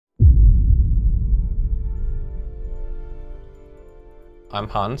I'm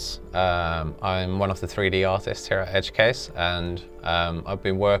Hans. I'm one of the 3D artists here at EdgeCase, and I've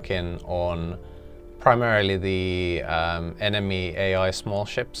been working on primarily the enemy AI small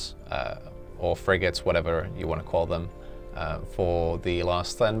ships, or frigates, whatever you want to call them, for the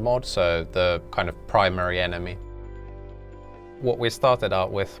Last Stand mod, so the kind of primary enemy. What we started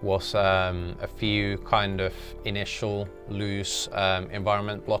out with was a few kind of initial loose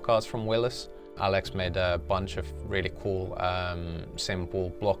environment block arts from Willis. Alex made a bunch of really cool, simple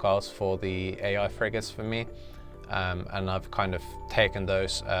block arts for the AI frigates for me. And I've kind of taken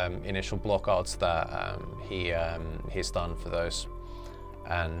those initial block arts that he's done for those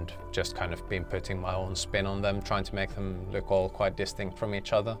and just kind of been putting my own spin on them, trying to make them look all quite distinct from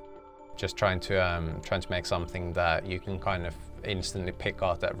each other. Just trying to make something that you can kind of instantly pick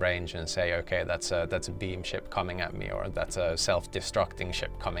out at range and say, okay, that's a beam ship coming at me, or that's a self-destructing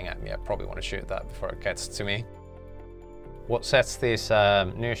ship coming at me. I probably want to shoot that before it gets to me. What sets these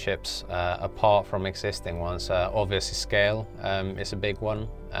new ships apart from existing ones? Obviously scale is a big one.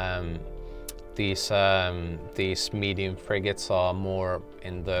 These medium frigates are more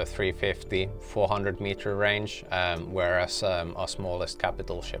in the 350, 400 meter range, whereas our smallest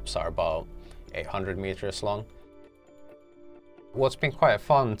capital ships are about 800 meters long. What's been quite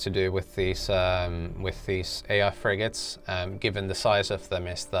fun to do with these AI frigates, given the size of them,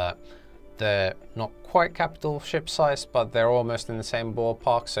 is that they're not quite capital ship size, but they're almost in the same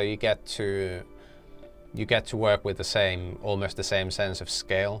ballpark. So you get to work with almost the same sense of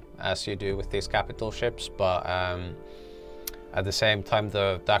scale as you do with these capital ships. But at the same time,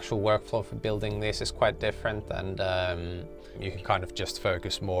 the actual workflow for building this is quite different, and you can kind of just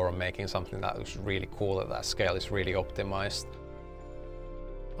focus more on making something that looks really cool at that scale, is really optimized.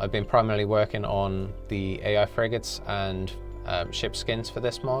 I've been primarily working on the AI frigates and ship skins for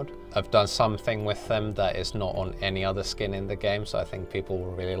this mod. I've done something with them that is not on any other skin in the game, so I think people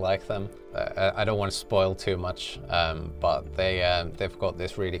will really like them. I don't want to spoil too much, but they've got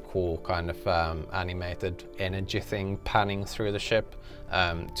this really cool kind of animated energy thing panning through the ship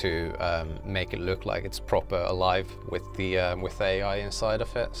to make it look like it's proper alive with the AI inside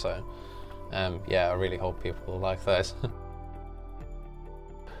of it. So yeah, I really hope people will like those.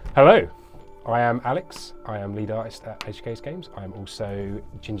 Hello, I am Alex. I am lead artist at EdgeCase Games. I am also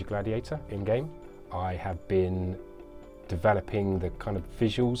gingergladiator in-game. I have been developing the kind of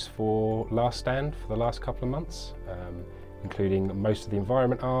visuals for Last Stand for the last couple of months, including most of the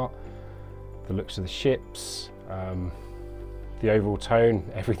environment art, the looks of the ships, the overall tone,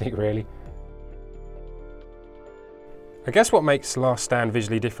 everything really. I guess what makes Last Stand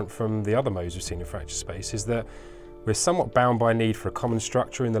visually different from the other modes we've seen in Fractured Space is that we're somewhat bound by need for a common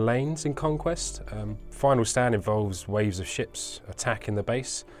structure in the lanes in Conquest. Final Stand involves waves of ships attacking the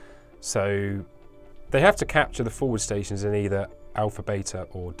base, so they have to capture the forward stations in either Alpha, Beta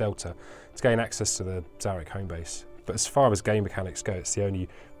or Delta to gain access to the Zarek home base. But as far as game mechanics go, it's the only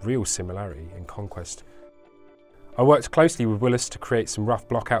real similarity in Conquest. I worked closely with Willis to create some rough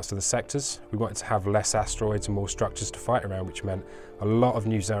blockouts of the sectors. We wanted to have less asteroids and more structures to fight around, which meant a lot of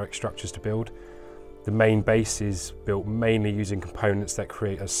new Zarek structures to build. The main base is built mainly using components that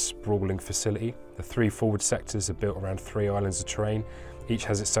create a sprawling facility. The 3 forward sectors are built around 3 islands of terrain. Each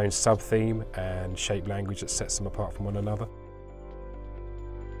has its own sub-theme and shape language that sets them apart from one another.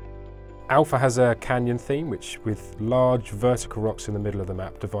 Alpha has a canyon theme, which with large vertical rocks in the middle of the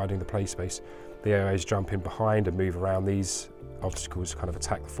map dividing the play space. The AIs jump in behind and move around these obstacles to kind of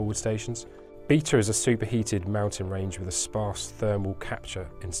attack the forward stations. Beta is a superheated mountain range with a sparse thermal capture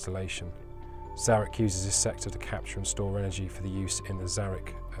installation. Zarek uses this sector to capture and store energy for the use in the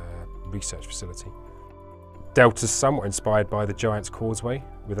Zarek research facility. Delta's somewhat inspired by the Giant's Causeway,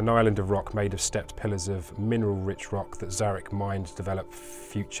 with an island of rock made of stepped pillars of mineral-rich rock that Zarek mined to develop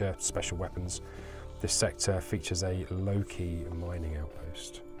future special weapons. This sector features a low-key mining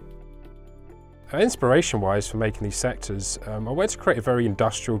outpost. Inspiration-wise for making these sectors, I wanted to create a very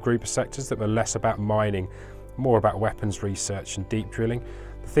industrial group of sectors that were less about mining, more about weapons research and deep drilling.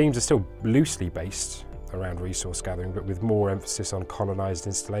 The themes are still loosely based around resource gathering, but with more emphasis on colonised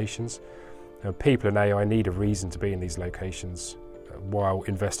installations. People and AI need a reason to be in these locations while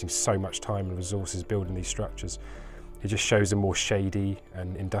investing so much time and resources building these structures. It just shows a more shady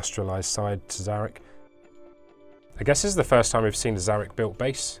and industrialised side to Zarek. I guess this is the first time we've seen a Zarek built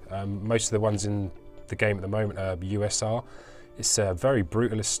base. Most of the ones in the game at the moment are USR. It's a very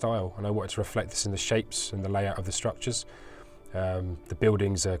brutalist style, and I wanted to reflect this in the shapes and the layout of the structures. The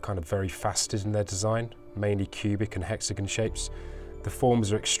buildings are kind of very faceted in their design, mainly cubic and hexagon shapes. The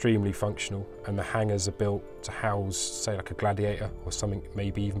forms are extremely functional, and the hangars are built to house, say, like a gladiator or something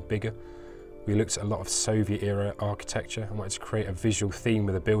maybe even bigger. We looked at a lot of Soviet-era architecture and wanted to create a visual theme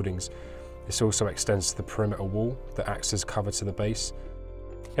with the buildings. This also extends to the perimeter wall that acts as cover to the base.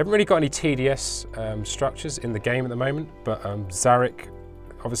 We haven't really got any TDS structures in the game at the moment, but Zarek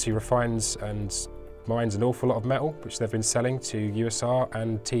obviously refines and mines an awful lot of metal, which they've been selling to USR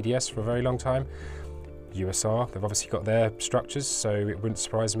and TDS for a very long time. USR, they've obviously got their structures, so it wouldn't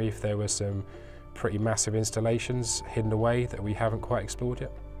surprise me if there were some pretty massive installations hidden away that we haven't quite explored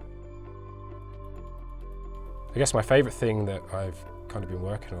yet. I guess my favourite thing that I've kind of been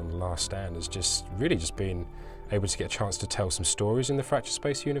working on the last stand is just being able to get a chance to tell some stories in the Fractured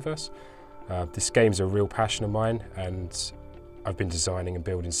Space universe. This game's a real passion of mine, and I've been designing and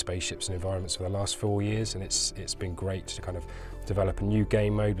building spaceships and environments for the last 4 years, and it's been great to kind of develop a new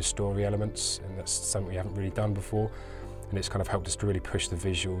game mode with story elements, and that's something we haven't really done before, and it's kind of helped us to really push the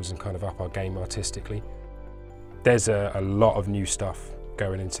visuals and kind of up our game artistically. There's a lot of new stuff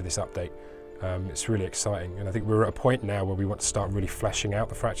going into this update. It's really exciting, and I think we're at a point now where we want to start really fleshing out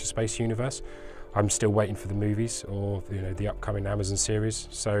the Fractured Space universe. I'm still waiting for the movies or the upcoming Amazon series,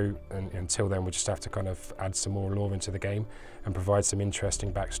 so until then we'll just have to kind of add some more lore into the game and provide some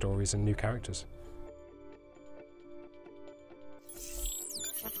interesting backstories and new characters.